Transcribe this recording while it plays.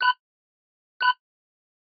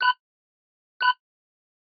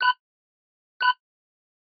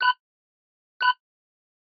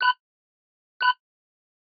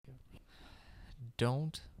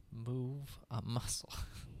Don't move a muscle.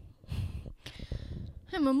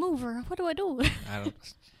 I'm a mover. What do I do? I don't.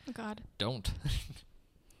 Oh, God. Don't.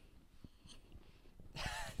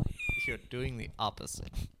 You're doing the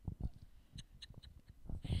opposite.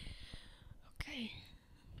 Okay.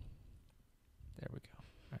 There we go. All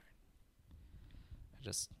right. I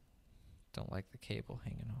just don't like the cable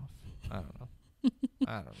hanging off. I don't know.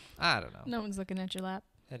 I don't know. No one's looking at your lap.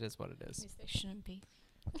 It is what it At is. least they shouldn't be.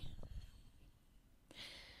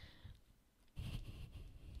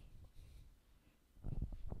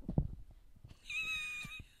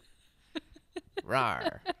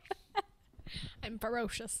 Rawr. I'm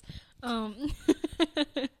ferocious.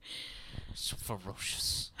 So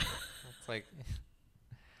ferocious. It's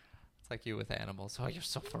like you with animals. Oh, you're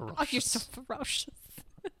so ferocious. Oh, you're so ferocious.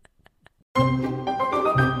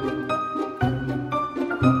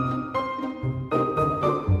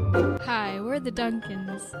 Hi, we're the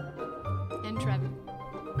Duncans. And Trevor.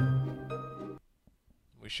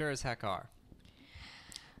 We sure as heck are.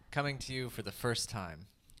 Coming to you for the first time.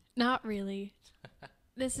 Not really.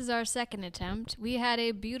 This is our second attempt. We had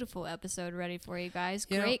a beautiful episode ready for you guys.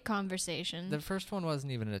 Great conversation. The first one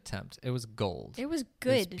wasn't even an attempt. It was gold. It was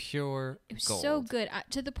good. It was pure It was gold. so good.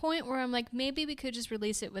 To the point where I'm like, maybe we could just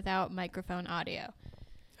release it without microphone audio.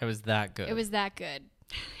 It was that good. It was that good.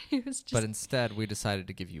 It was just. But instead, we decided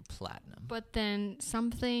to give you platinum. But then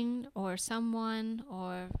something or someone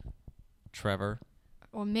or Trevor.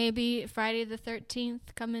 Or maybe Friday the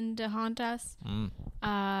 13th coming to haunt us.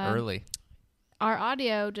 Early. Our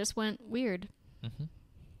audio just went weird. Mm-hmm.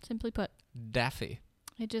 Simply put. Daffy.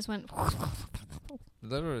 It just went.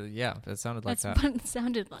 Literally, yeah. It sounded like That's that. what it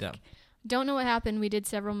sounded like. Yeah. Don't know what happened. We did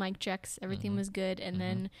several mic checks. Everything Mhm. was good. And Mhm.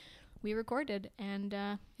 then we recorded. And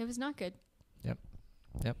it was not good.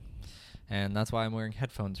 Yep. And that's why I'm wearing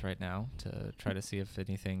headphones right now to try to see if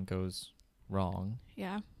anything goes wrong.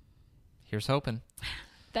 Yeah. Here's hoping.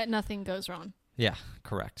 That nothing goes wrong. Yeah,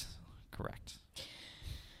 correct.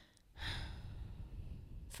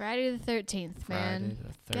 Friday the 13th, man. Friday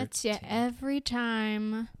the 13th. Gets you every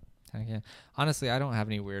time. Heck yeah. Honestly, I don't have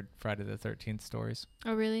any weird Friday the 13th stories.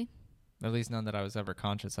 Oh, really? At least none that I was ever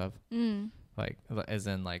conscious of. Like, as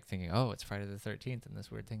in, like, thinking, oh, it's Friday the 13th and this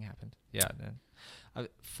weird thing happened. Yeah.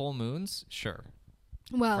 Full moons? Sure.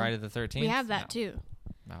 Well, Friday the 13th? we have that No. too.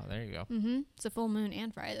 Oh, there you go. Mm-hmm. It's a full moon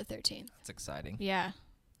and Friday the 13th. That's exciting. Yeah.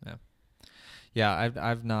 Yeah,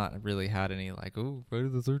 I've not really had any, like, oh, Friday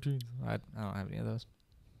the 13th. I don't have any of those.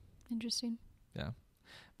 Interesting. Yeah.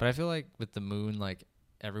 But I feel like with the moon, like,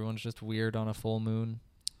 everyone's just weird on a full moon.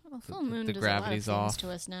 Well, full moon the does gravity's a lot of things off,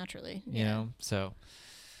 to us naturally. You know? So,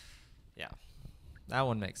 yeah. That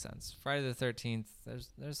one makes sense. Friday the 13th,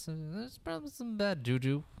 there's probably some bad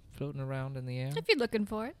juju floating around in the air. If you're looking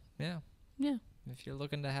for it. Yeah. Yeah. If you're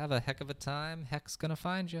looking to have a heck of a time, heck's gonna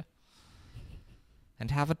find you.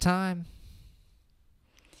 And have a time.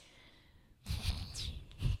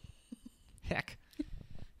 Heck.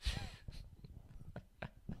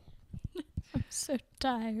 I'm so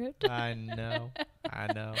tired. I know.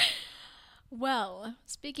 Well,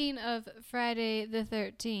 speaking of Friday the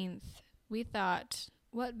 13th, we thought,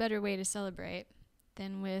 what better way to celebrate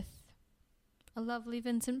than with a lovely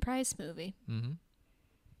Vincent Price movie? Mm-hmm.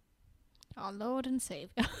 Our Lord and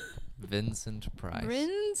Savior. Vincent Price.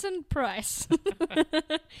 Vincent Price.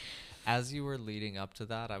 As you were leading up to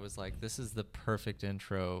that, I was like, this is the perfect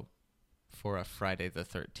intro for a Friday the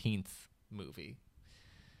 13th movie.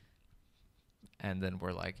 And then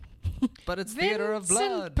we're like, but it's Theater of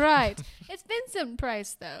Blood. Price. It's Vincent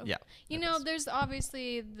Price, though. Yeah. You know, there's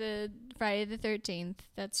obviously the Friday the 13th.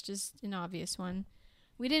 That's just an obvious one.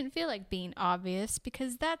 We didn't feel like being obvious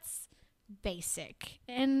because that's basic.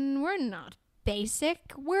 And we're not basic.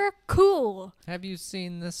 We're cool. Have you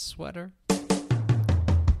seen this sweater?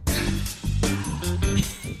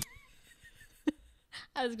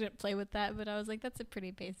 I was going to play with that, but I was like, that's a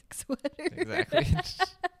pretty basic sweater. Exactly.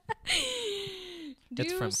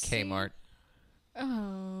 It's from Kmart.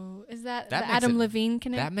 Oh, is that the makes Adam it- Levine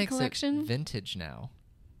That makes collection? it vintage now.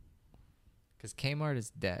 Because Kmart is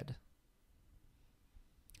dead.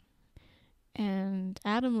 And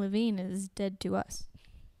Adam Levine is dead to us.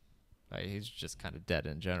 He's just kind of dead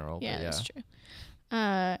in general. Yeah, but that's true.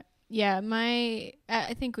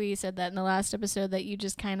 I think we said that in the last episode that you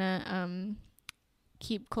just kind of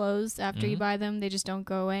keep clothes after you buy them. They just don't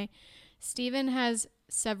go away. Steven has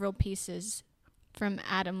several pieces from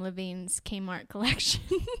Adam Levine's Kmart collection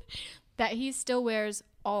that he still wears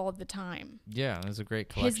all the time. Yeah, it was a great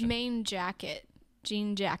collection. His main jacket,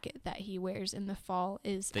 jean jacket that he wears in the fall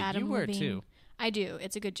is that Adam you wear Levine. too. I do.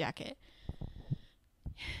 It's a good jacket.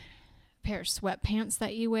 pair of sweatpants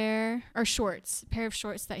that you wear, or shorts, a pair of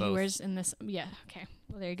shorts that he Both. wears in this. Yeah. Okay.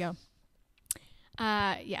 Well, there you go.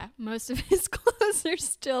 Yeah, most of his clothes are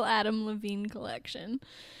still Adam Levine collection.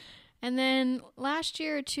 And then last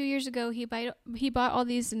year or 2 years ago, he bought all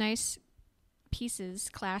these nice pieces,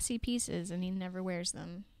 classy pieces, and he never wears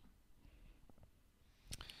them.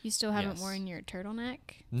 You still haven't worn your turtleneck?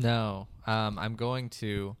 No. I'm going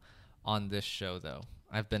to on this show, though.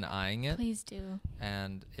 I've been eyeing it. Please do.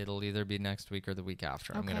 And it'll either be next week or the week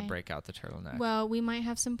after. I'm going to break out the turtleneck. Well, we might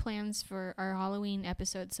have some plans for our Halloween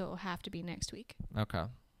episode, so it'll have to be next week. Okay.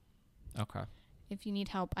 If you need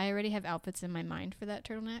help, I already have outfits in my mind for that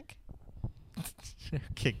turtleneck.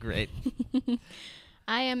 Okay, great.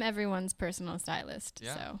 I am everyone's personal stylist,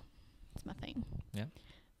 Yeah. so it's my thing. Yeah.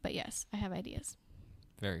 But yes, I have ideas.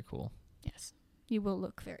 Very cool. Yes. You will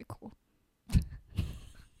look very cool.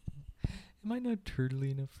 Am I not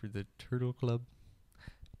turtly enough for the turtle club?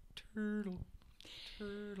 Turtle.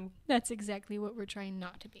 That's exactly what we're trying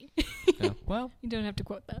not to be. Yeah. Well, You don't have to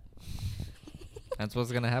quote that. that's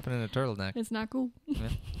what's going to happen in a turtleneck. It's not cool. Yeah.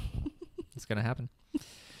 It's going to happen.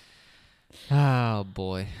 Oh,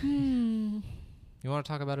 boy. You want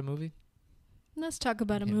to talk about a movie? Let's talk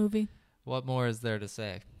about a Okay. movie. What more is there to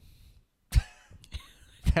say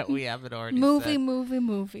that we haven't already Movie. said?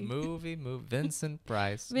 Movie. Vincent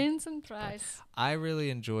Price. Vincent Price. I really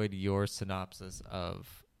enjoyed your synopsis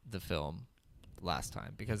of the film last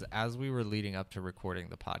time because as we were leading up to recording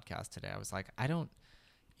the podcast today, I was like, I don't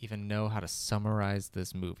even know how to summarize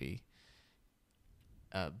this movie.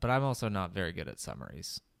 But I'm also not very good at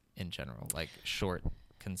summaries in general, like short,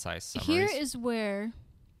 concise summaries. Here is where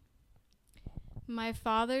my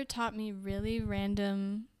father taught me really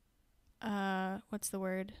random, what's the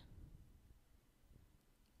word?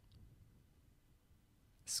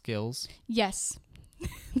 Skills. Yes.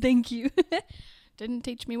 Thank you. Didn't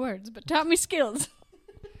teach me words, but taught me skills.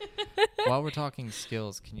 While we're talking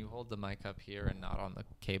skills, can you hold the mic up here and not on the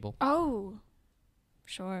cable? Oh,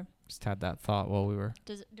 sure. Just had that thought while we were.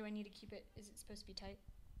 Do I need to keep it? Is it supposed to be tight?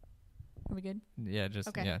 Are we good? Yeah, just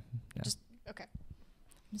Okay. yeah. Just okay.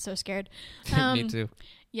 I'm so scared. Me too.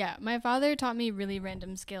 Yeah, my father taught me really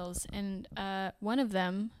random skills, and one of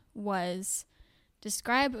them was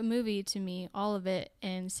describe a movie to me, all of it,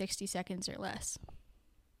 in 60 seconds or less.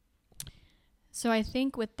 So I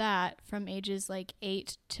think with that, from ages like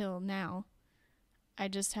 8 till now, I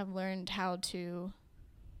just have learned how to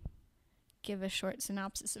give a short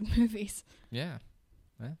synopsis of movies. Yeah.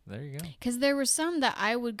 There you go. Because there were some that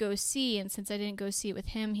I would go see, and since I didn't go see it with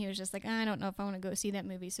him, he was just like, I don't know if I want to go see that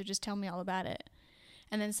movie, so just tell me all about it.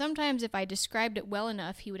 And then sometimes if I described it well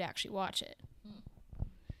enough, he would actually watch it.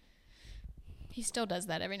 He still does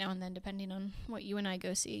that every now and then, depending on what you and I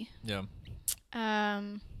go see. Yeah.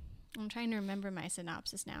 I'm trying to remember my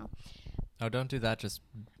synopsis now. Oh, don't do that. Just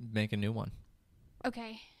make a new one.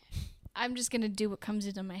 Okay. I'm just going to do what comes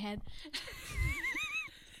into my head.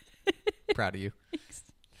 Proud of you.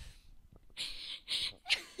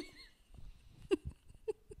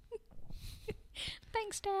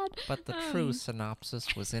 Thanks, Dad. But the true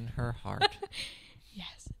synopsis was in her heart.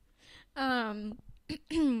 Yes.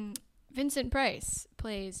 Vincent Price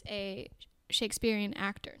plays a Shakespearean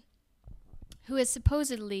actor who is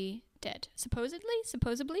supposedly dead. Supposedly?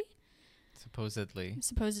 Supposedly.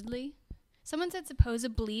 Someone said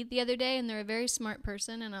supposedly the other day, and they're a very smart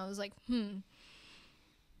person, and I was like,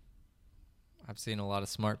 I've seen a lot of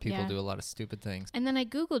smart people do a lot of stupid things. And then I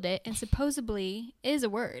Googled it, and supposedly is a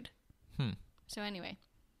word. So anyway,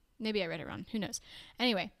 maybe I read it wrong. Who knows?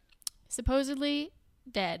 Anyway, supposedly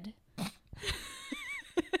dead.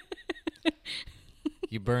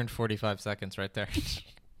 You burned 45 seconds right there.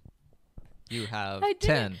 You have I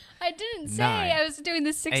 10. I didn't say 9, I was doing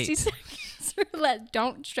the 60 8. seconds or less.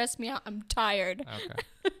 Don't stress me out. I'm tired. Okay.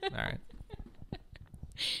 All right.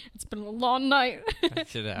 It's been a long night.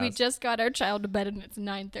 It has. We just got our child to bed and it's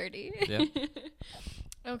 9:30. Yep.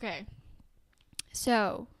 Okay.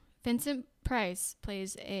 So, Vincent Price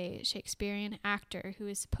plays a Shakespearean actor who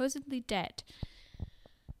is supposedly dead.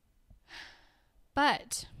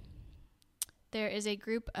 But there is a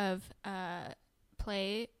group of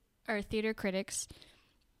play or theater critics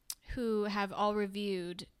who have all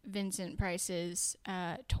reviewed Vincent Price's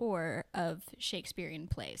tour of Shakespearean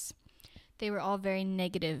plays. They were all very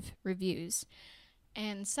negative reviews.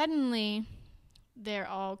 And suddenly, they're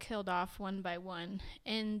all killed off one by one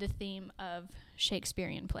in the theme of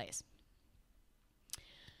Shakespearean plays.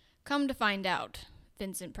 Come to find out,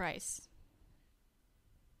 Vincent Price,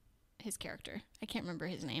 his character, I can't remember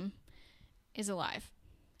his name, is alive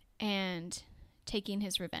and taking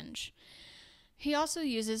his revenge. He also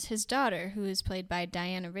uses his daughter, who is played by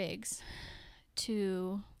Diana Riggs,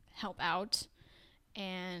 to help out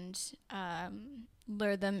and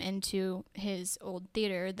lure them into his old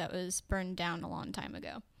theater that was burned down a long time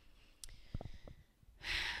ago.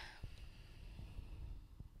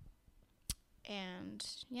 And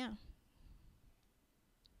yeah.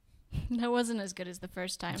 That wasn't as good as the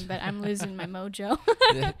first time, but I'm losing my mojo.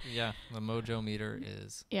 Yeah, the mojo meter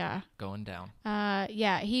is going down.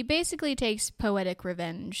 Yeah, he basically takes poetic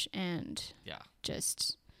revenge and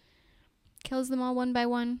just kills them all one by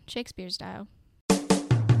one, Shakespeare style.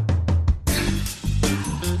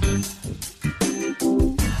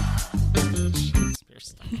 Shakespeare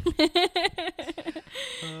style.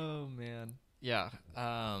 Oh man. Yeah.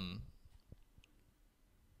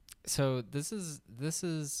 So this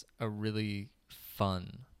is a really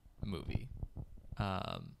fun movie.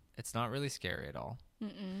 It's not really scary at all.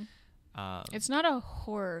 It's not a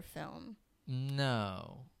horror film.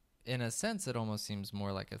 No. In a sense, it almost seems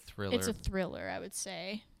more like a thriller. It's a thriller, I would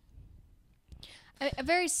say. A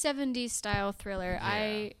very 70s style thriller.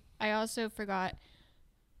 Yeah. I also forgot.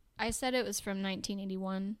 I said it was from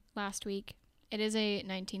 1981 last week. It is a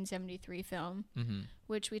 1973 film,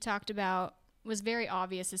 which we talked about was very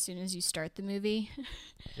obvious as soon as you start the movie.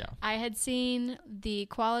 Yeah. I had seen the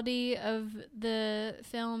quality of the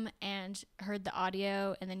film and heard the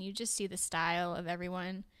audio, and then you just see the style of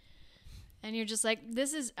everyone. And you're just like, my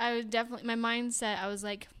mindset, I was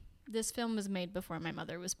like, this film was made before my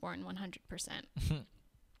mother was born 100%.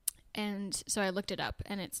 And so I looked it up,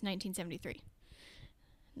 and it's 1973,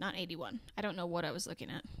 not 81. I don't know what I was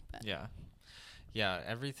looking at. But. Yeah. Yeah,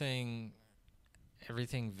 everything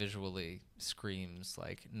visually screams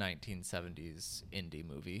like 1970s indie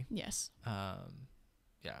movie. Yes.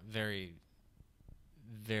 Yeah, very,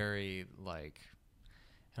 very like,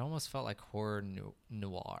 it almost felt like horror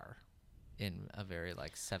noir in a very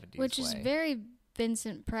like 70s Which way. is very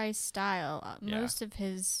Vincent Price style. Most of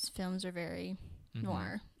his films are very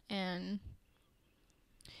noir. And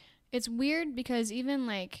it's weird because even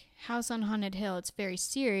like House on Haunted Hill, it's very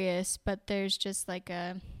serious, but there's just like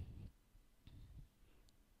a,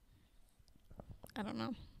 I don't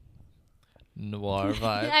know. Noir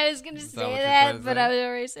vibe. I was going to say that, but I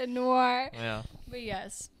already said noir. Yeah. But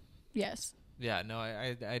yes. Yes. Yeah, no,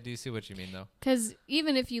 I do see what you mean, though. Because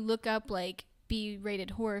even if you look up, like,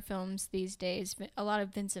 B-rated horror films these days, a lot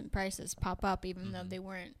of Vincent Prices pop up, even though they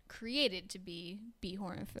weren't created to be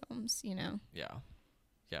B-horror films, you know? Yeah.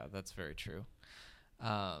 Yeah, that's very true.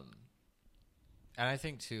 And I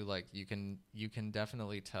think, too, like, you can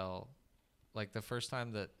definitely tell, like, the first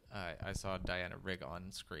time that I saw Diana Rigg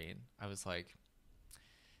on screen, I was like,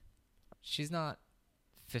 she's not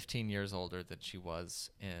 15 years older than she was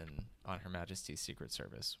in On Her Majesty's Secret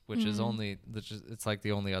Service, which is it's like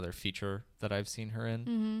the only other feature that I've seen her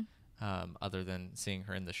in, other than seeing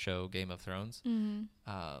her in the show Game of Thrones.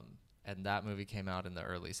 And that movie came out in the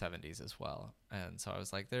early 70s as well. And so I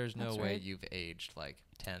was like, there's no way you've aged like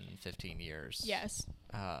 10, 15 years. Yes.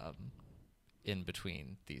 In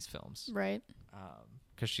between these films. Right.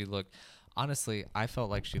 Because she looked, honestly, I felt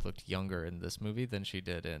like she looked younger in this movie than she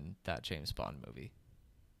did in that James Bond movie.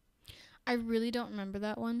 I really don't remember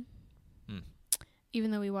that one.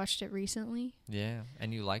 Even though we watched it recently. Yeah,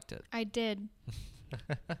 and you liked it. I did.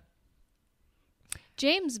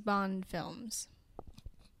 James Bond films.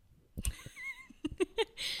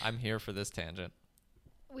 I'm here for this tangent.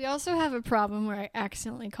 We also have a problem where I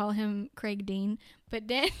accidentally call him Craig Dean, but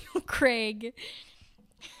Daniel Craig.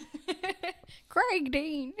 Craig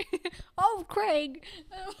Dean. Oh, Craig.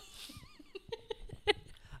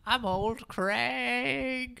 I'm old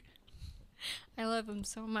Craig. I love him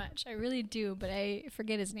so much. I really do, but I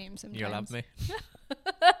forget his name sometimes. You love me?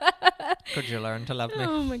 Could you learn to love me?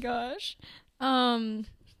 Oh my gosh. I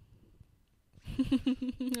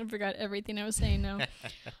forgot everything I was saying now.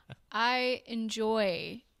 I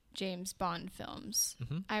enjoy James Bond films.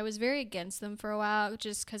 I was very against them for a while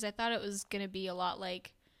just because I thought it was going to be a lot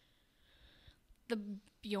like the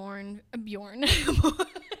Bjorn. I've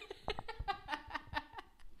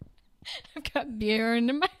got Bjorn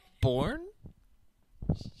in my... Born?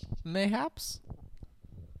 Mayhaps?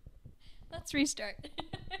 Let's restart.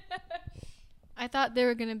 I thought they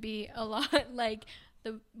were going to be a lot like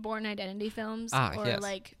the Bourne Identity films.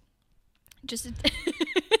 Like just...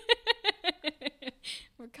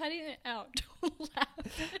 We're cutting it out. Don't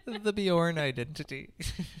laugh. The Bjorn Identity.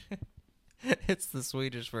 It's the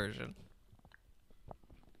Swedish version.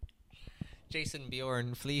 Jason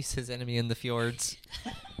Bjorn flees his enemy in the fjords.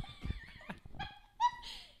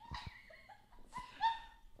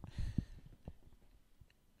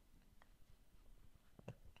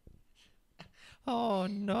 Oh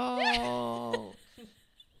no.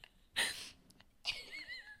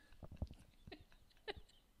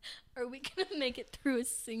 Are we going to make it through a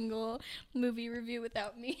single movie review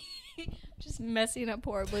without me just messing up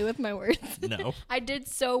horribly with my words? No. I did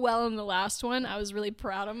so well in the last one. I was really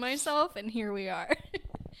proud of myself, and here we are.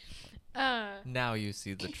 Now you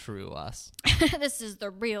see the true us. This is the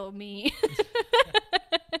real me.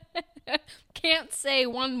 Can't say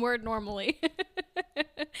one word normally.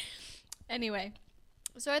 Anyway,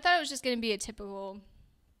 so I thought it was just going to be a typical...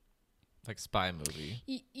 Like spy movie.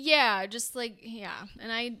 Yeah, just like, yeah.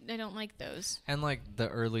 And I don't like those. And like the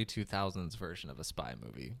early 2000s version of a spy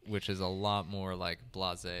movie, which is a lot more like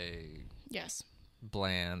blasé, Yes.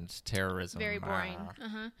 bland, terrorism. Very boring.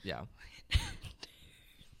 Uh-huh. Yeah.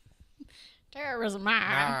 Terrorism.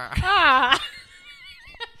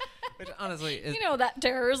 Which honestly is... You know that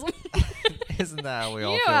terrorism. Isn't that how we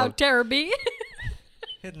all You know feel? how terror be.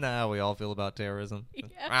 Isn't that how we all feel about terrorism?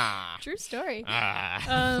 Yeah. True story.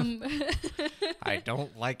 I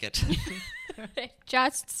don't like it. It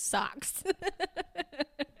just sucks.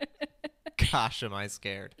 Gosh, am I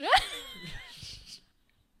scared.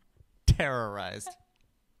 Terrorized.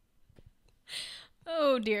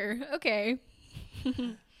 Oh dear. Okay.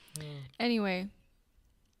 Anyway.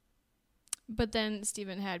 But then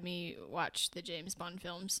Stephen had me watch the James Bond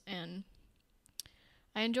films, and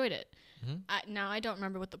I enjoyed it. Mm-hmm. Now I don't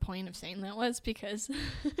remember what the point of saying that was, because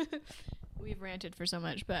we've ranted for so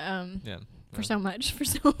much, but for so long.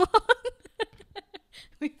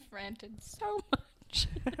 We've ranted so much.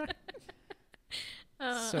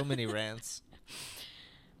 So many rants.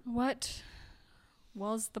 What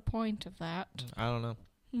was the point of that? I don't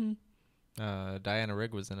know. Diana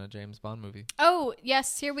Rigg was in a James Bond movie. Oh,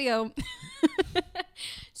 yes, here we go.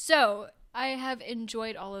 So, I have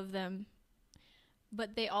enjoyed all of them,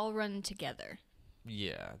 but they all run together.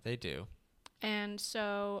 Yeah, they do. And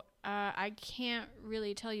so, I can't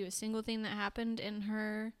really tell you a single thing that happened in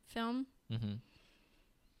her film. Mm-hmm.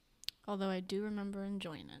 Although I do remember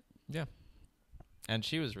enjoying it. Yeah. And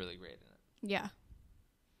she was really great in it. Yeah.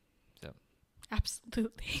 Yep.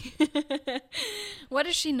 Absolutely. What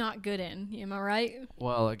is she not good in? Am I right?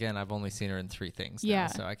 Well, again, I've only seen her in 3 things now,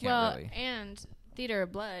 so I can't really. And Theater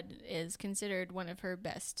of Blood is considered one of her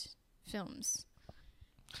best films.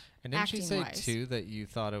 And didn't she say, acting-wise. too, that you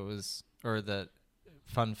thought it was, or that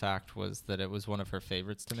fun fact was that it was one of her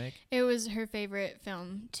favorites to make? It was her favorite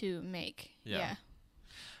film to make. Yeah.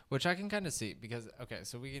 Which I can kind of see because, okay,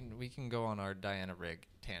 so we can go on our Diana Rigg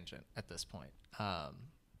tangent at this point. Well,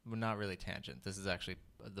 not really tangent. This is actually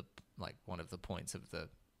one of the points of the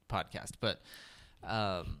podcast. But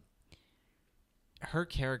her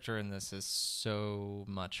character in this is so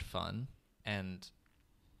much fun, and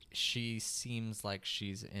she seems like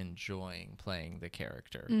she's enjoying playing the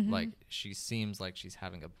character. Mm-hmm. Like, she seems like she's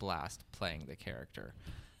having a blast playing the character.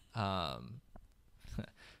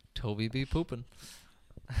 Toby be pooping.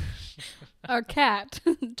 Our cat,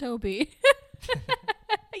 Toby.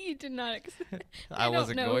 You did not. I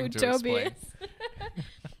wasn't going to Toby explain. is.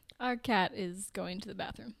 Our cat is going to the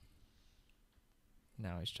bathroom.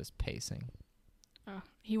 Now he's just pacing. Oh,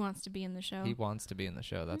 he wants to be in the show. He wants to be in the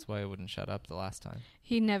show. That's why I wouldn't shut up the last time.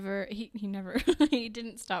 He never he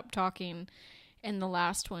didn't stop talking in the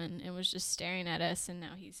last one. It was just staring at us, and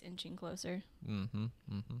now he's inching closer. Mm-hmm.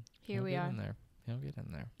 Mm-hmm. Here we are. In there. He'll get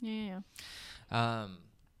in there. Yeah.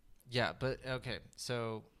 Yeah, but okay.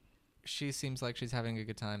 So she seems like she's having a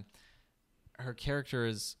good time.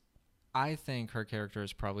 I think her character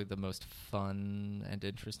is probably the most fun and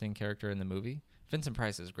interesting character in the movie. Vincent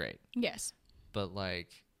Price is great. Yes. But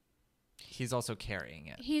like, he's also carrying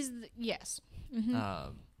it. Yes.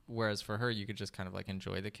 Mm-hmm. Whereas for her, you could just kind of like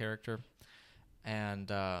enjoy the character. And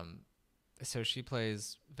so she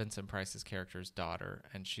plays Vincent Price's character's daughter,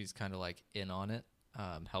 and she's kind of like in on it,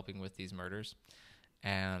 helping with these murders.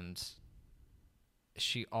 And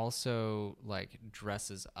she also like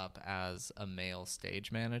dresses up as a male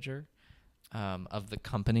stage manager of the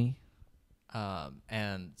company.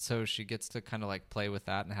 And so she gets to kind of like play with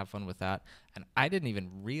that and have fun with that. And I didn't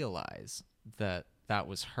even realize that that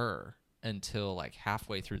was her until like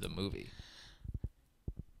halfway through the movie.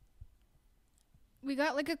 We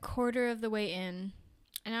got like a quarter of the way in,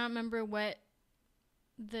 and I don't remember what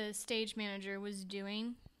the stage manager was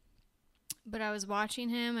doing, but I was watching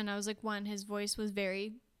him, and I was like, his voice was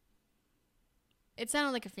it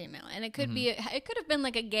sounded like a female, and it could it could have been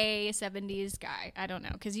like a gay 70s guy. I don't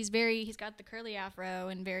know, because he's got the curly afro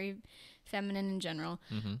and very feminine in general.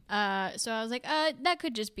 Mm-hmm. So I was like, that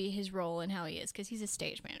could just be his role and how he is, because he's a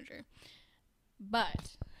stage manager.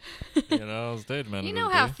 But stage manager. You know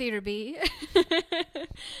how theater be.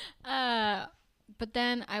 But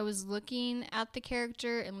then I was looking at the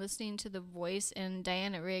character and listening to the voice, and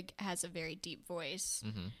Diana Rigg has a very deep voice.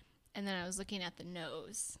 Mm-hmm. And then I was looking at the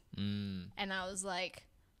nose, Mm. and I was like,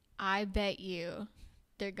 I bet you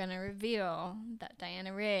they're going to reveal that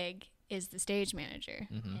Diana Rigg is the stage manager.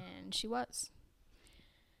 Mm-hmm. And she was.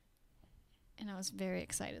 And I was very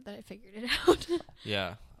excited that I figured it out.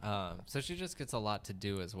 Yeah. So she just gets a lot to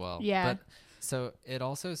do as well. Yeah. But so it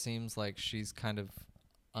also seems like she's kind of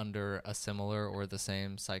under a similar or the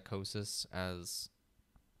same psychosis as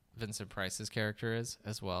Vincent Price's character is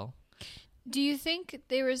as well. Do you think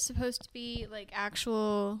they were supposed to be like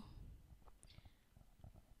actual,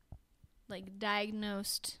 like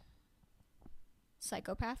diagnosed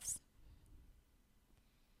psychopaths?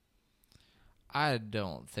 I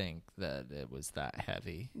don't think that it was that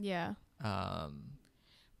heavy. Yeah.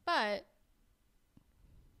 But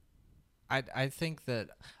I think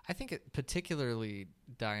it particularly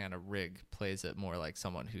Diana Rigg plays it more like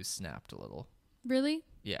someone who's snapped a little. really?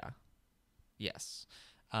 Yeah. Yes.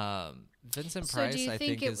 Vincent So do Price, you I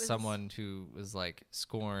think think, it is was- someone who was like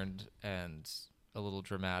scorned and a little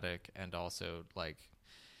dramatic, and also like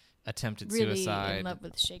attempted Really suicide, in love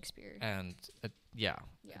with Shakespeare. and Yeah.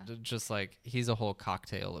 just like he's a whole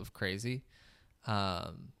cocktail of crazy.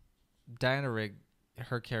 Diana Rigg,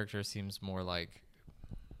 her character seems more like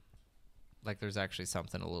there's actually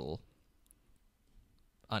something a little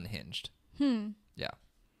unhinged. Yeah.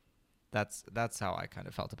 That's how I kind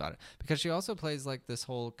of felt about it, because she also plays like this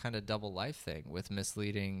whole kind of double life thing with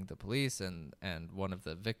misleading the police and one of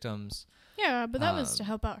the victims. Yeah, but that was to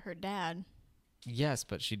help out her dad. Yes,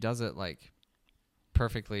 but she does it like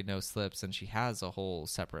perfectly, no slips, and she has a whole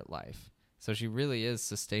separate life. So she really is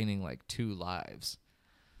sustaining like two lives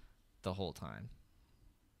the whole time.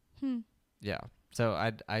 Yeah. So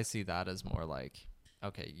I see that as more like,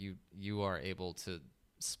 okay, you are able to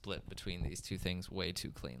split between these two things way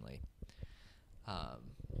too cleanly.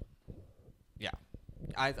 Yeah.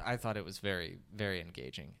 I thought it was very, very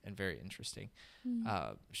engaging and very interesting.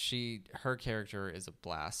 Her character is a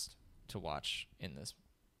blast to watch in this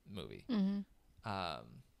movie. And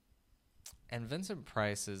Vincent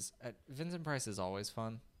Price is always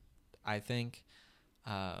fun. I think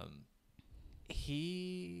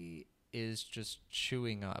he is just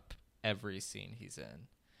chewing up every scene he's in.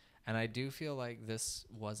 And I do feel like this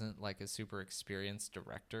wasn't like a super experienced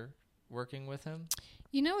director working with him.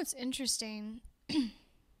 You know what's interesting?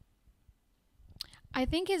 I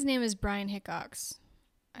think his name is Brian Hickox.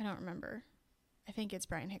 I don't remember. I think it's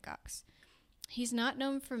Brian Hickox. He's not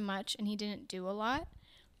known for much, and he didn't do a lot.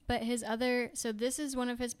 But so this is one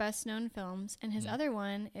of his best known films, and his other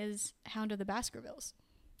one is Hound of the Baskervilles.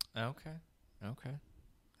 Okay.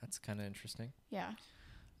 That's kind of interesting. Yeah.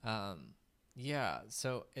 Yeah,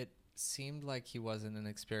 so it seemed like he wasn't an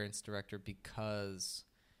experienced director because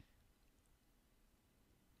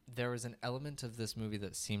there was an element of this movie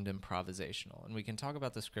that seemed improvisational. And we can talk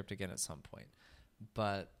about the script again at some point.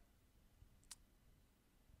 But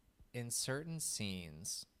in certain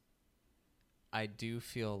scenes, I do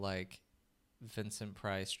feel like Vincent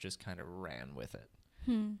Price just kind of ran with it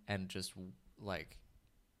and just like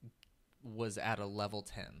was at a level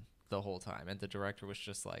 10 the whole time. And the director was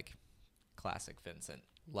just like, classic Vincent,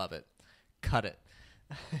 love it, cut it.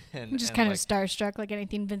 and just kind of starstruck, like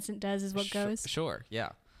anything Vincent does is what goes. Sure, yeah.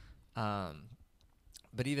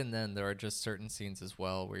 But even then, there are just certain scenes as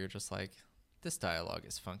well where you're just like, this dialogue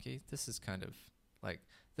is funky. This is kind of like,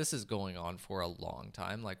 this is going on for a long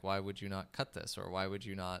time. Like, why would you not cut this? Or why would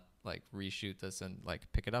you not like reshoot this and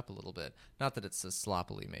like pick it up a little bit? Not that it's a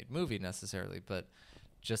sloppily made movie necessarily, but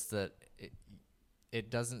just that it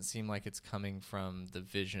doesn't seem like it's coming from the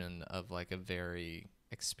vision of like a very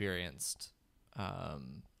experienced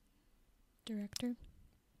Director?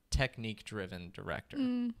 Technique-driven director.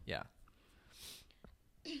 Yeah.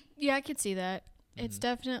 Yeah, I could see that. It's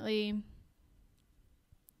definitely...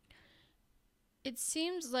 It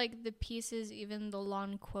seems like the pieces, even the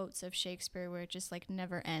long quotes of Shakespeare, where it just like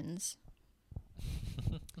never ends.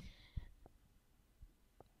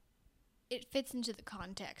 It fits into the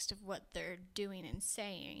context of what they're doing and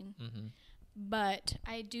saying. But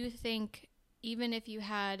I do think even if you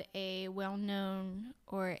had a well-known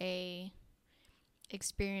or a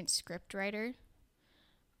experienced scriptwriter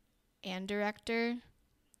and director,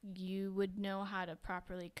 you would know how to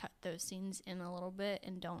properly cut those scenes in a little bit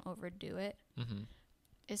and don't overdo it.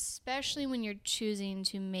 Especially when you're choosing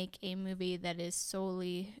to make a movie that is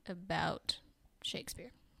solely about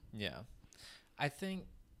Shakespeare. Yeah. I think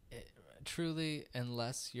truly,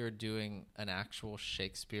 unless you're doing an actual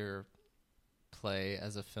Shakespeare play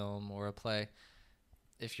as a film or a play,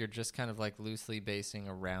 if you're just kind of like loosely basing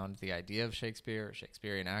around the idea of Shakespeare or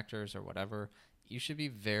Shakespearean actors or whatever, you should be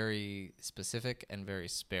very specific and very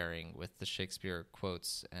sparing with the Shakespeare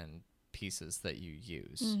quotes and pieces that you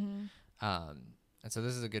use. And so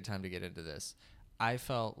this is a good time to get into this. I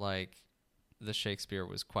felt like the Shakespeare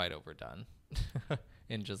was quite overdone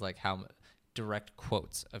in just like how direct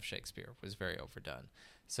quotes of Shakespeare was very overdone.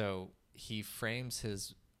 So he frames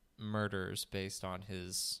his murders based on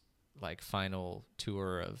his like final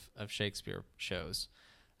tour of Shakespeare shows,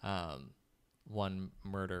 one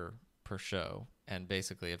murder per show. And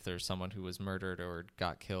basically if there's someone who was murdered or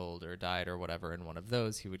got killed or died or whatever in one of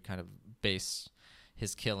those, he would kind of base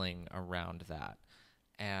his killing around that.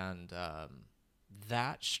 And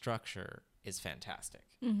that structure is fantastic.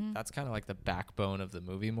 That's kind of like the backbone of the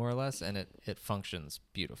movie, more or less, and it functions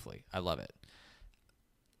beautifully. I love it.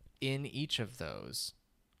 In each of those,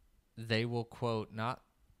 they will quote not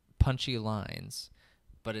punchy lines,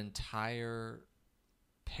 but entire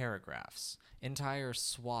paragraphs, entire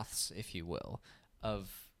swaths, if you will,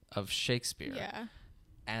 of Shakespeare. Yeah.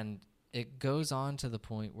 And it goes on to the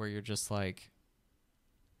point where you're just like,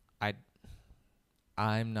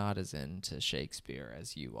 I'm not as into Shakespeare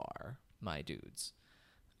as you are, my dudes.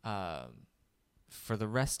 For the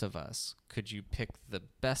rest of us, could you pick the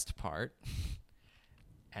best part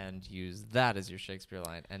and use that as your Shakespeare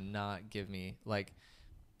line and not give me like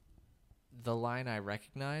the line I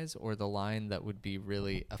recognize or the line that would be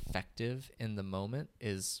really effective in the moment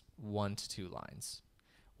is 1 to 2 lines.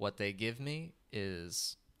 What they give me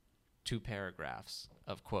is 2 paragraphs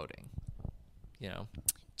of quoting, you know?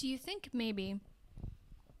 Do you think maybe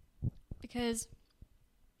because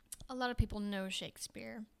a lot of people know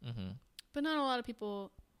Shakespeare, but not a lot of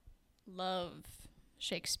people love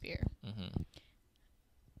Shakespeare.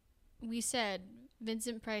 We said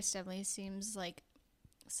Vincent Price definitely seems like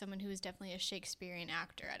someone who is definitely a Shakespearean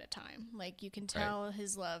actor at a time. Like, you can tell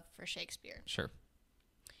his love for Shakespeare. Sure.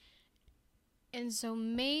 And so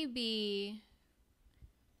maybe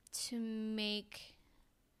to make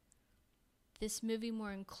this movie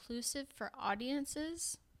more inclusive for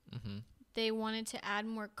audiences, they wanted to add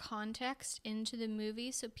more context into the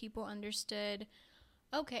movie so people understood,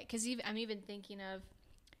 okay, because I'm even thinking of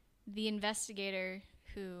the investigator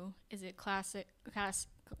who is a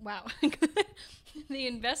the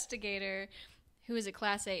investigator who is a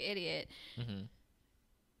Class A idiot.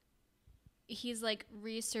 He's like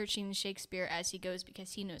researching Shakespeare as he goes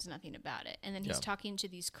because he knows nothing about it. And then he's talking to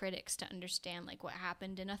these critics to understand like what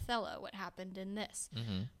happened in Othello, what happened in this,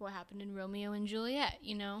 what happened in Romeo and Juliet,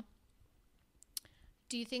 you know?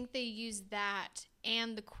 Do you think they use that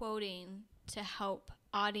and the quoting to help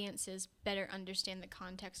audiences better understand the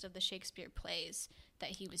context of the Shakespeare plays that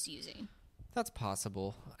he was using? That's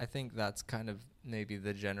possible. I think that's kind of maybe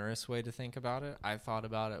the generous way to think about it. I thought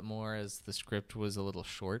about it more as the script was a little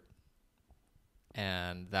short,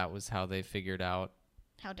 and that was how they figured out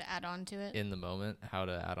how to add on to it in the moment, how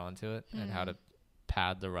to add on to it and how to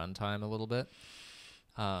pad the runtime a little bit.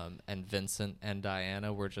 And Vincent and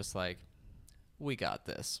Diana were just like, we got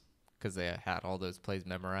this, because they had all those plays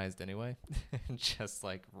memorized anyway and just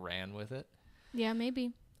like ran with it. Yeah,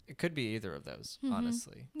 maybe. It could be either of those,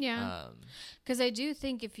 honestly. Yeah. Because I do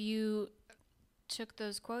think if you took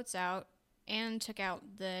those quotes out and took out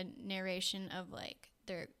the narration of like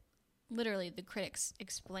literally the critics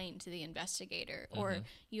explain to the investigator, or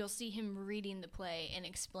you'll see him reading the play and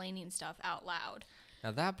explaining stuff out loud. Now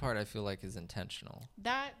that part I feel like is intentional.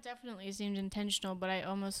 That definitely seemed intentional, but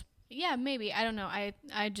yeah, maybe. I don't know.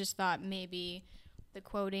 I just thought maybe the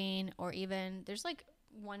quoting, or even there's like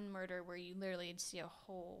one murder where you literally see a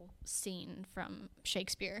whole scene from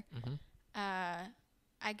Shakespeare.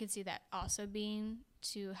 I could see that also being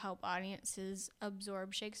to help audiences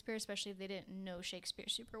absorb Shakespeare, especially if they didn't know Shakespeare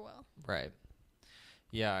super well. Right.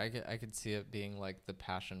 Yeah, I could see it being like the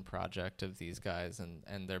passion project of these guys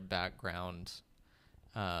and their background,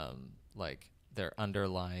 like their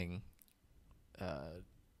underlying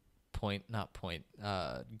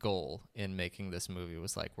goal in making this movie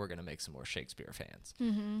was like, we're going to make some more Shakespeare fans.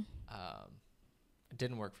 It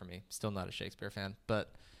didn't work for me. Still not a Shakespeare fan,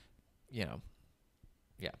 but, you know,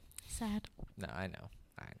 yeah. Sad. No, I know.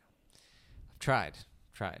 I've tried.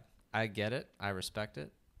 I get it. I respect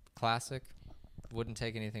it. Classic. Wouldn't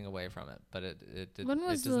take anything away from it, but it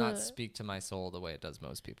does not speak to my soul the way it does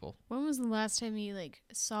most people. When was the last time you like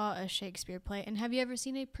saw a Shakespeare play? And have you ever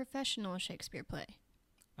seen a professional Shakespeare play?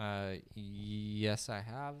 Yes, I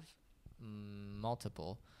have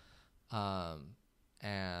multiple. And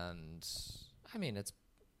I mean, it's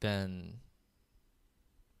been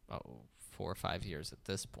 4 or 5 years at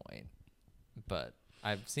this point, but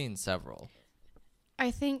I've seen several. I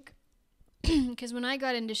think because when I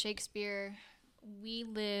got into Shakespeare, we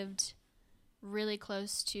lived really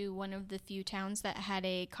close to one of the few towns that had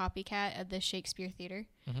a copycat of the Shakespeare Theater.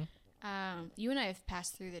 You and I have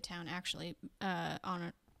passed through the town actually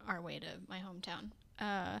on our way to my hometown.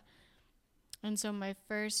 And so my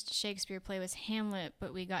first Shakespeare play was Hamlet,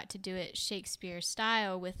 but we got to do it Shakespeare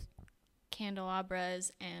style with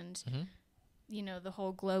candelabras and, the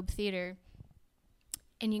whole Globe Theater.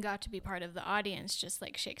 And you got to be part of the audience just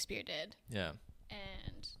like Shakespeare did. Yeah.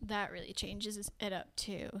 And that really changes it up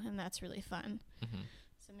too, and that's really fun.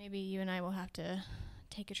 So maybe you and I will have to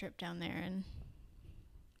take a trip down there and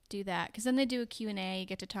do that, because then they do a Q&A. You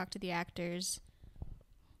get to talk to the actors.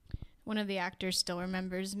 One of the actors still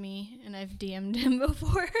remembers me, and I've DM'd him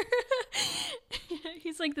before.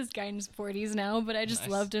 He's like this guy in his 40s now, but I just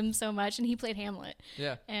loved him so much, and he played Hamlet.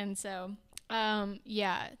 Yeah. And so,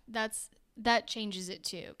 that changes it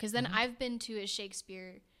too, because then I've been to a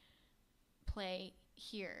Shakespeare play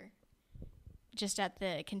here just at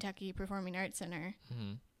the Kentucky Performing Arts Center,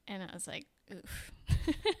 and I was like, oof.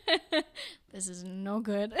 This is no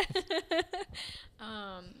good.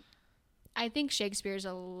 I think Shakespeare is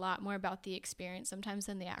a lot more about the experience sometimes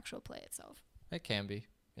than the actual play itself. It can be,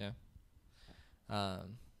 yeah.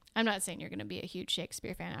 I'm not saying you're going to be a huge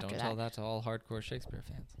Shakespeare fan after that. Don't tell that to all hardcore Shakespeare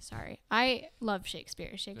fans. Sorry. I love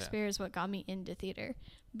Shakespeare. Shakespeare is what got me into theater,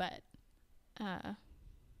 but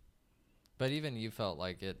even you felt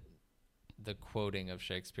like the quoting of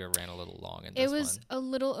Shakespeare ran a little long in this one. It was a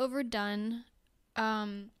little overdone,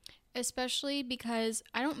 especially because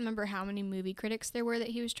I don't remember how many movie critics there were that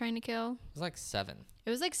he was trying to kill. It was like 7. It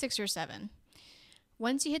was like 6 or 7.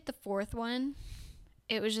 Once you hit the 4th one,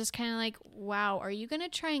 it was just kind of like, wow, are you going to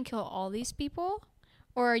try and kill all these people?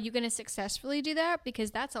 Or are you going to successfully do that?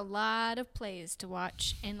 Because that's a lot of plays to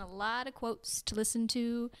watch and a lot of quotes to listen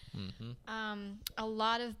to. A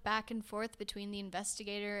lot of back and forth between the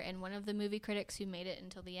investigator and one of the movie critics who made it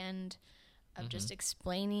until the end of just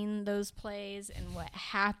explaining those plays and what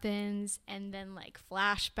happens, and then like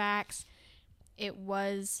flashbacks. It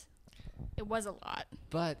was a lot.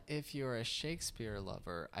 But if you're a Shakespeare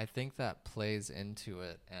lover, I think that plays into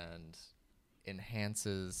it and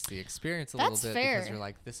enhances the experience a little bit. Fair. Because you're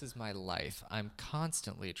like, this is my life. I'm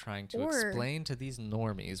constantly trying to explain to these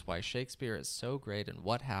normies why Shakespeare is so great and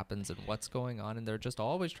what happens and what's going on, and they're just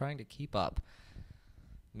always trying to keep up.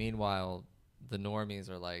 Meanwhile, the normies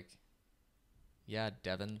are like, yeah,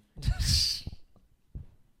 Devin.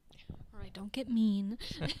 All right, don't get mean.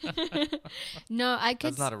 No, I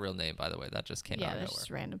could. That's not a real name, by the way. That just came out of nowhere. Yeah, that's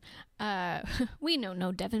just random. We know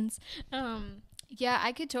no Devins. Yeah,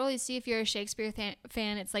 I could totally see if you're a Shakespeare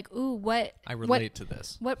fan. It's like, ooh, what? I relate to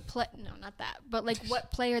this. What play? No, not that. But like,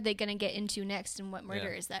 what play are they gonna get into next, and what murder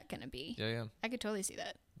is that gonna be? Yeah. I could totally see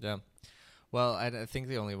that. Yeah. Well, I think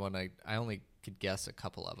the only one I only could guess a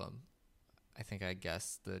couple of them. I think I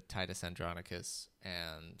guessed the Titus Andronicus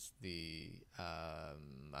and the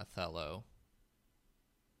Othello.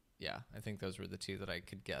 Yeah, I think those were the 2 that I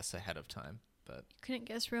could guess ahead of time. But you couldn't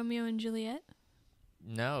guess Romeo and Juliet?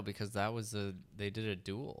 No, because that was they did a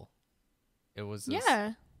duel. It was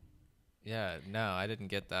yeah. Yeah, no, I didn't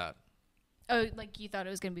get that. Oh, like you thought it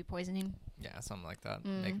was going to be poisoning? Yeah, something like that.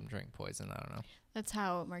 Make him drink poison, I don't know. That's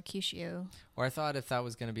how Mercutio. Or I thought if that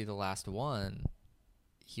was going to be the last one,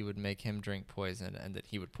 he would make him drink poison and that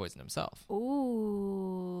he would poison himself.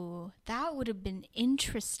 Ooh, that would have been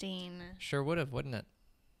interesting. Sure would have, wouldn't it?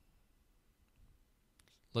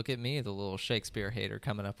 Look at me, the little Shakespeare hater,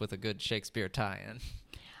 coming up with a good Shakespeare tie-in.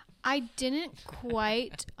 I didn't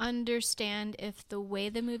quite understand if the way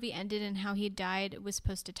the movie ended and how he died was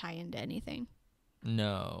supposed to tie into anything.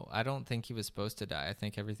 No, I don't think he was supposed to die. I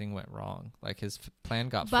think everything went wrong. Like his plan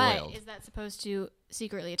got But foiled. is that supposed to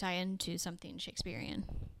secretly tie into something Shakespearean?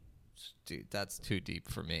 Dude, that's too deep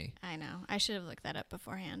for me. I know. I should have looked that up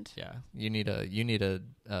beforehand. Yeah, you need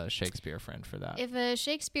a Shakespeare friend for that. If a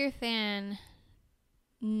Shakespeare fan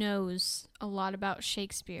knows a lot about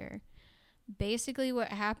Shakespeare, basically what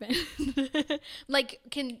happened, like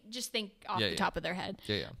can just think off the top of their head.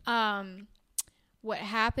 Yeah. What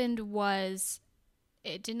happened was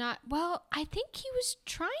it did not. Well, I think he was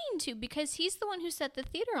trying to, because he's the one who set the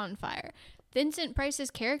theater on fire. Vincent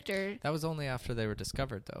Price's character. That was only after they were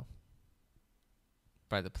discovered, though,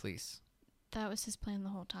 by the police. That was his plan the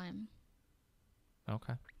whole time.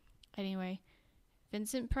 Okay. Anyway,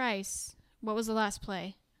 Vincent Price. What was the last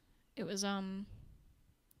play? It was No,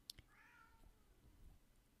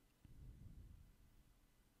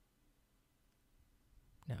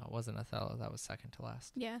 it wasn't Othello. That was second to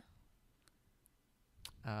last. Yeah.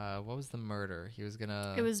 What was the murder? He was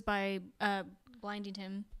gonna. It was by blinding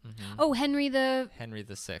him. Mhm. Oh, Henry the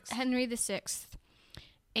Sixth. Henry the Sixth,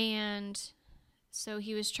 and so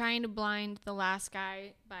he was trying to blind the last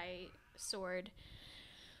guy by sword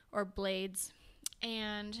or blades,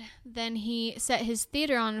 and then he set his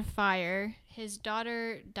theater on fire. His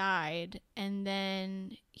daughter died, and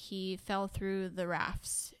then he fell through the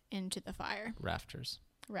rafts into the fire. Rafters.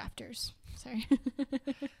 Sorry.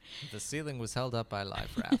 The ceiling was held up by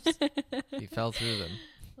live rafts. He fell through them.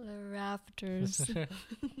 The rafters.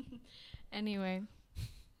 Anyway.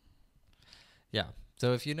 Yeah.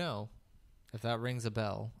 So if that rings a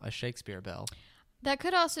bell, a Shakespeare bell. That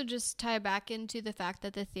could also just tie back into the fact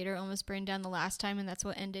that the theater almost burned down the last time, and that's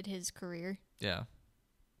what ended his career. Yeah.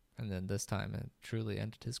 And then this time it truly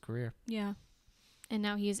ended his career. Yeah. And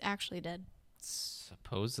now he is actually dead.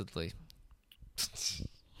 Supposedly.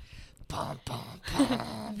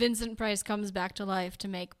 Vincent Price comes back to life to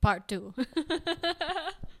make part 2.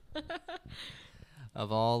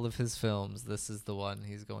 Of all of his films, this is the one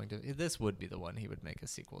this would be the one he would make a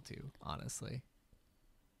sequel to, honestly.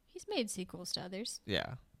 He's made sequels to others.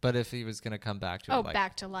 Yeah. But if he was going to come back to it,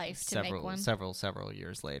 back to life to make one. Several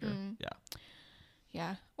years later. Yeah.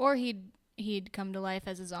 Yeah. Or he'd come to life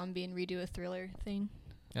as a zombie and redo a Thriller thing.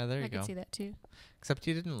 Yeah, there you go. I could see that too. Except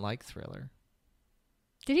he didn't like Thriller.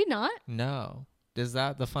 Did he not? No. Is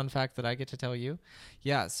that the fun fact that I get to tell you?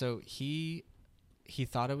 Yeah, so he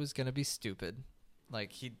thought it was going to be stupid.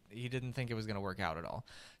 Like he didn't think it was going to work out at all.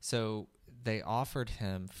 So they offered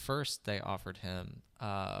him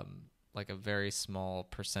like a very small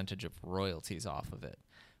percentage of royalties off of it,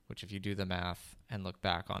 which if you do the math and look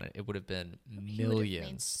back on it, it would have been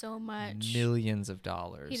millions, so much, millions of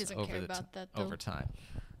dollars. He doesn't care about that though. Over time.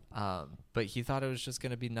 But he thought it was just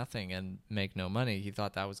going to be nothing and make no money. He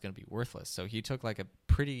thought that was going to be worthless. So he took like a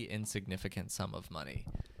pretty insignificant sum of money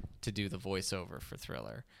to do the voiceover for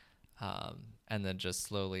Thriller. And then just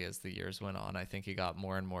slowly as the years went on, I think he got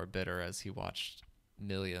more and more bitter as he watched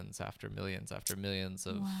millions after millions after millions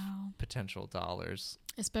of potential dollars.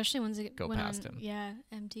 Especially once it go past him. Yeah,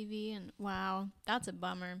 MTV, and wow, that's a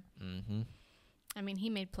bummer. Mm-hmm. I mean, he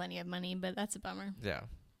made plenty of money, but that's a bummer. Yeah.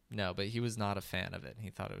 No, but he was not a fan of it. He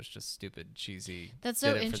thought it was just stupid, cheesy. That's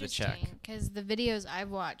so interesting because the videos I've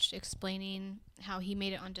watched explaining how he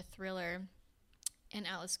made it onto Thriller and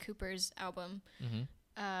Alice Cooper's album,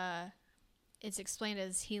 it's explained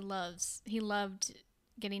as he loved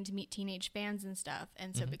getting to meet teenage fans and stuff,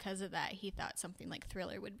 and so because of that, he thought something like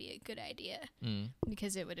Thriller would be a good idea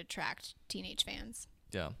because it would attract teenage fans.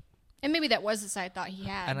 Yeah. And maybe that was the side thought he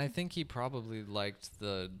had. And I think he probably liked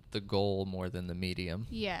the goal more than the medium.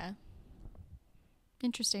 Yeah.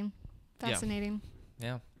 Interesting. Fascinating.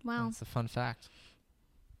 Yeah. Wow. That's a fun fact.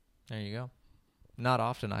 There you go. Not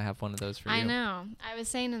often I have one of those for you. I know. I was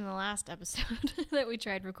saying in the last episode that we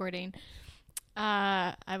tried recording,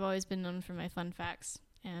 I've always been known for my fun facts.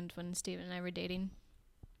 And when Steven and I were dating,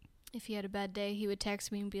 if he had a bad day, he would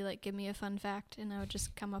text me and be like, give me a fun fact. And I would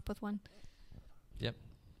just come up with one. Yep.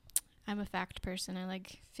 I'm a fact person. I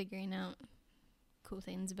like figuring out cool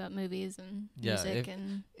things about movies and music.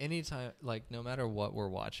 And anytime, like, no matter what we're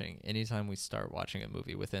watching, anytime we start watching a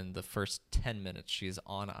movie, within the first 10 minutes, she's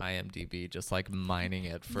on IMDb, just like mining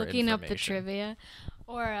it for looking up the trivia.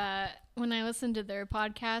 Or when I listen to their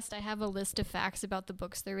podcast, I have a list of facts about the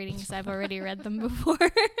books they're reading because I've already read them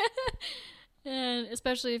before. And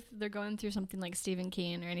especially if they're going through something like Stephen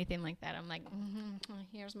King or anything like that, I'm like,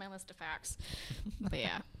 here's my list of facts. But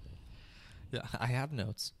yeah. Yeah, I have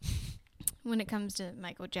notes. When it comes to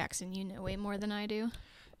Michael Jackson, you know way more than I do.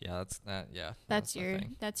 Yeah, that's that. Yeah, that's your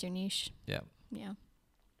niche. Yeah. Yeah.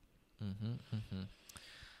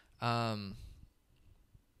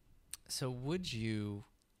 So would you,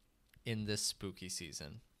 in this spooky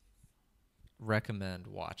season, recommend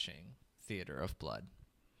watching Theater of Blood?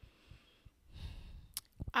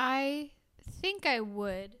 I think I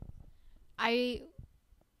would. I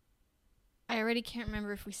already can't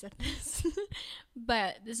remember if we said this,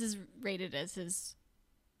 but this is rated as his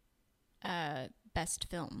best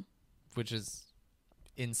film, which is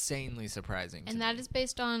insanely surprising. And that is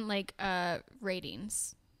based on like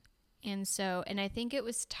ratings, and I think it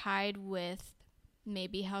was tied with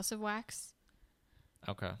maybe House of Wax.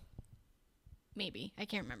 Okay. Maybe, I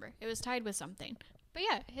can't remember. It was tied with something. But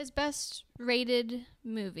yeah, his best rated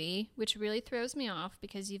movie, which really throws me off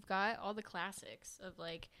because you've got all the classics of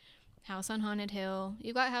like House on Haunted Hill.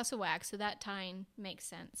 You've got House of Wax, so that tying makes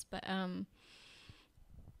sense. But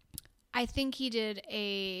I think he did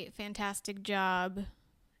a fantastic job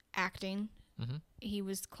acting. Mm-hmm. He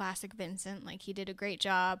was classic Vincent. Like, he did a great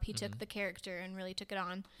job. He took the character and really took it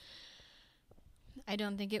on. I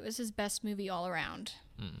don't think it was his best movie all around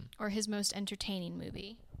or his most entertaining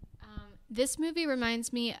movie. This movie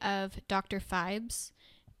reminds me of Dr. Phibes,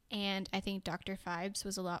 and I think Dr. Phibes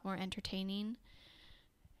was a lot more entertaining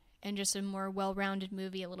and just a more well-rounded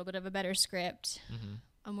movie, a little bit of a better script,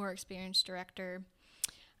 a more experienced director.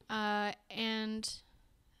 And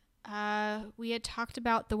we had talked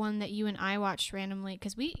about the one that you and I watched randomly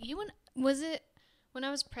because was it when I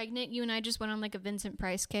was pregnant, you and I just went on like a Vincent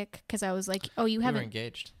Price kick because I was like, oh, we were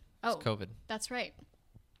engaged. It's COVID. That's right.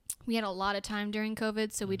 We had a lot of time during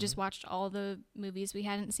COVID, so we just watched all the movies we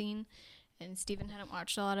hadn't seen. And Steven hadn't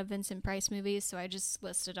watched a lot of Vincent Price movies, so I just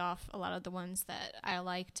listed off a lot of the ones that I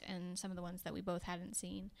liked and some of the ones that we both hadn't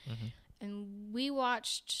seen. And we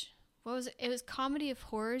watched, what was it? It was Comedy of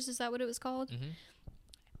Horrors. Is that what it was called?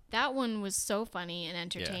 That one was so funny and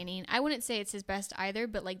entertaining. Yeah. I wouldn't say it's his best either,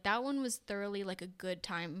 but like that one was thoroughly like a good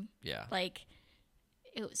time. Yeah. Like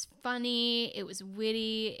it was funny. It was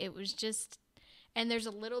witty. It was just, and there's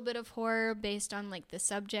a little bit of horror based on like the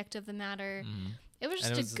subject of the matter. It was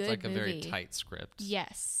just a good like movie. A very tight script.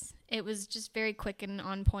 Yes. It was just very quick and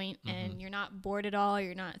on point, and you're not bored at all.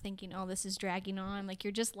 You're not thinking, oh, this is dragging on. Like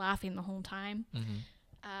you're just laughing the whole time.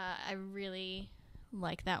 I really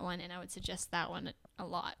like that one, and I would suggest that one a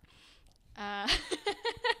lot.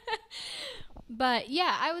 But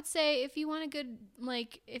yeah, I would say if you want a good,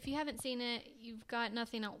 like if you haven't seen it, you've got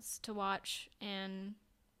nothing else to watch, and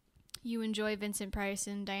you enjoy Vincent Price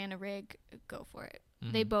and Diana Rigg, go for it.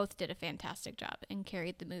 They both did a fantastic job and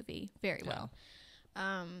carried the movie very well.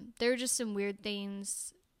 There were just some weird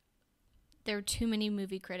things. There were too many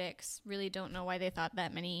movie critics. Really don't know why they thought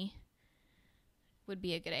that many would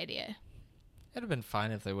be a good idea. It'd have been fine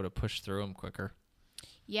if they would have pushed through them quicker.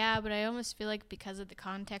 Yeah, but I almost feel like because of the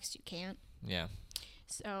context, you can't. Yeah.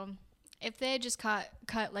 So if they had just cut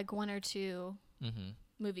like one or two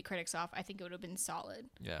movie critics off, I think it would have been solid.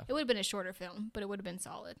 Yeah. It would have been a shorter film, but it would have been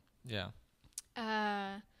solid. Yeah.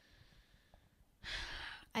 I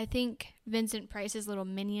think Vincent Price's little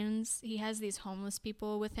minions, he has these homeless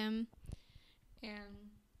people with him,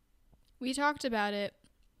 and we talked about it.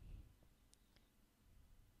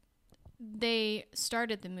 They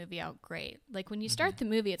started the movie out great. Like when you start the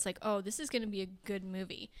movie, it's like, oh, this is going to be a good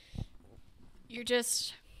movie. You're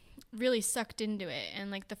just really sucked into it, and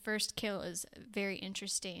like the first kill is very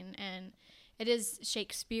interesting, and it is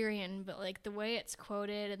Shakespearean, but like the way it's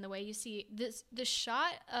quoted and the way you see this, the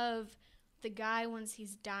shot of the guy once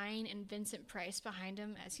he's dying and Vincent Price behind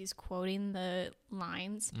him as he's quoting the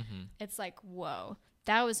lines, it's like, whoa,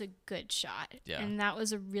 that was a good shot. Yeah. And that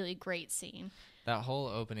was a really great scene. That whole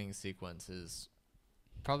opening sequence is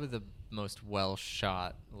probably the most well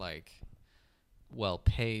shot, like well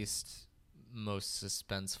paced, most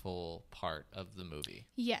suspenseful part of the movie.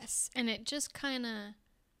 Yes. And it just kind of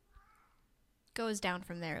goes down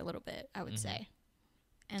from there a little bit, I would say.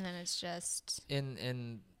 And then it's just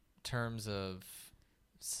in terms of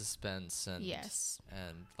suspense and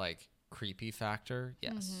and like creepy factor.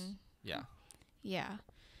 Yeah.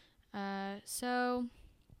 So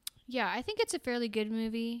yeah, I think it's a fairly good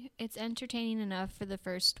movie. It's entertaining enough for the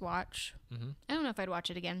first watch. I don't know if I'd watch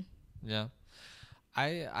it again. Yeah.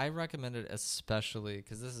 I recommend it especially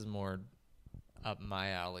because this is more up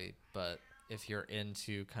my alley, but if you're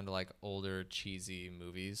into kind of like older cheesy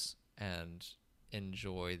movies and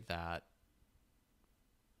enjoy that,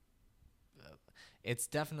 it's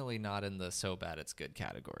definitely not in the so bad it's good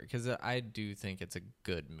category because I do think it's a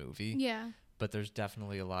good movie. Yeah. But there's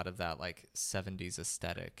definitely a lot of that like 70s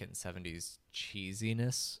aesthetic and 70s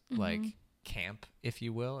cheesiness, like camp, if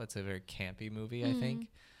you will. It's a very campy movie, I think.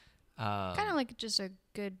 Kind of like just a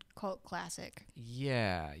good cult classic.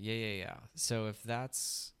 Yeah. So if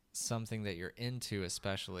that's something that you're into,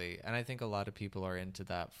 especially, and I think a lot of people are into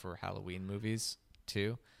that for Halloween movies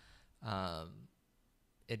too,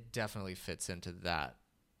 it definitely fits into that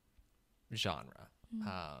genre.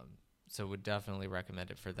 So would definitely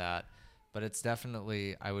recommend it for that. But it's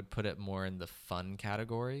definitely, I would put it more in the fun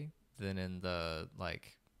category than in the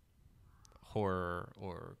like horror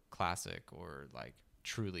or classic or like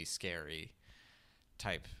truly scary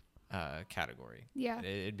type category. Yeah.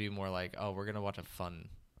 It'd be more like, oh, we're going to watch a fun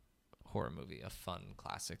horror movie, a fun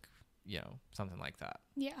classic, something like that.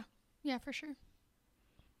 Yeah. Yeah, for sure.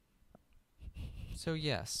 So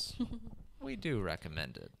yes, we do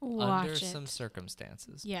recommend it. Under some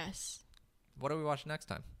circumstances. Yes. What do we watch next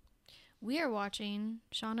time? We are watching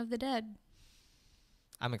Shaun of the Dead.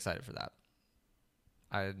 I'm excited for that.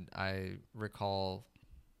 I recall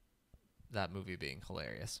that movie being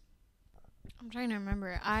hilarious. I'm trying to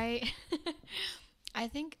remember. I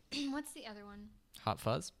think, what's the other one? Hot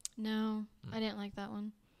Fuzz? No, I didn't like that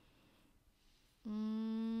one.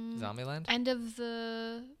 Zombieland? End of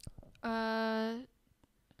the...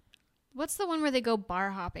 what's the one where they go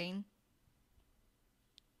bar hopping?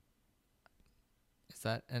 Is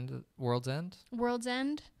that World's End? World's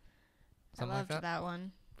End? Something I loved like that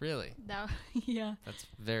one. Really? Yeah. That's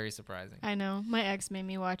very surprising. I know. My ex made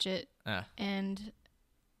me watch it. And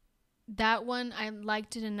that one, I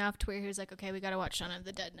liked it enough to where he was like, okay, we got to watch Shaun of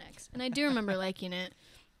the Dead next. And I do remember liking it.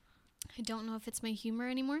 I don't know if it's my humor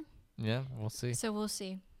anymore. Yeah, we'll see. So we'll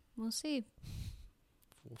see. We'll see.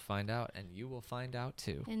 We'll find out, and you will find out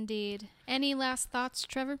too. Indeed. Any last thoughts,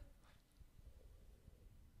 Trevor?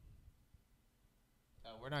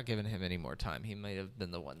 We're not giving him any more time. He might have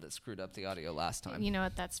been the one that screwed up the audio last time. You know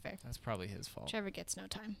what? That's fair. That's probably his fault. Trevor gets no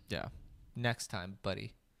time. Yeah. Next time,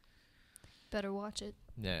 buddy. Better watch it.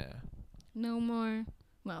 Yeah. No more.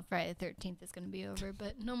 Well, Friday the 13th is going to be over,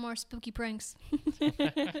 but no more spooky pranks.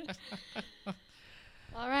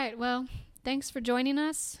 All right. Well, thanks for joining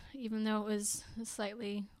us, even though it was a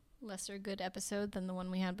slightly lesser good episode than the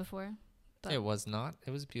one we had before. But it was not.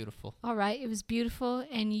 It was beautiful. All right. It was beautiful,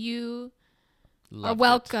 and you Loved are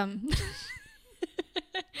welcome.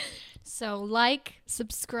 So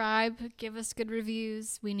subscribe, give us good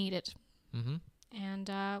reviews. We need it. Mm-hmm. And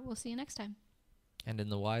we'll see you next time. And in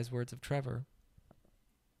the wise words of Trevor...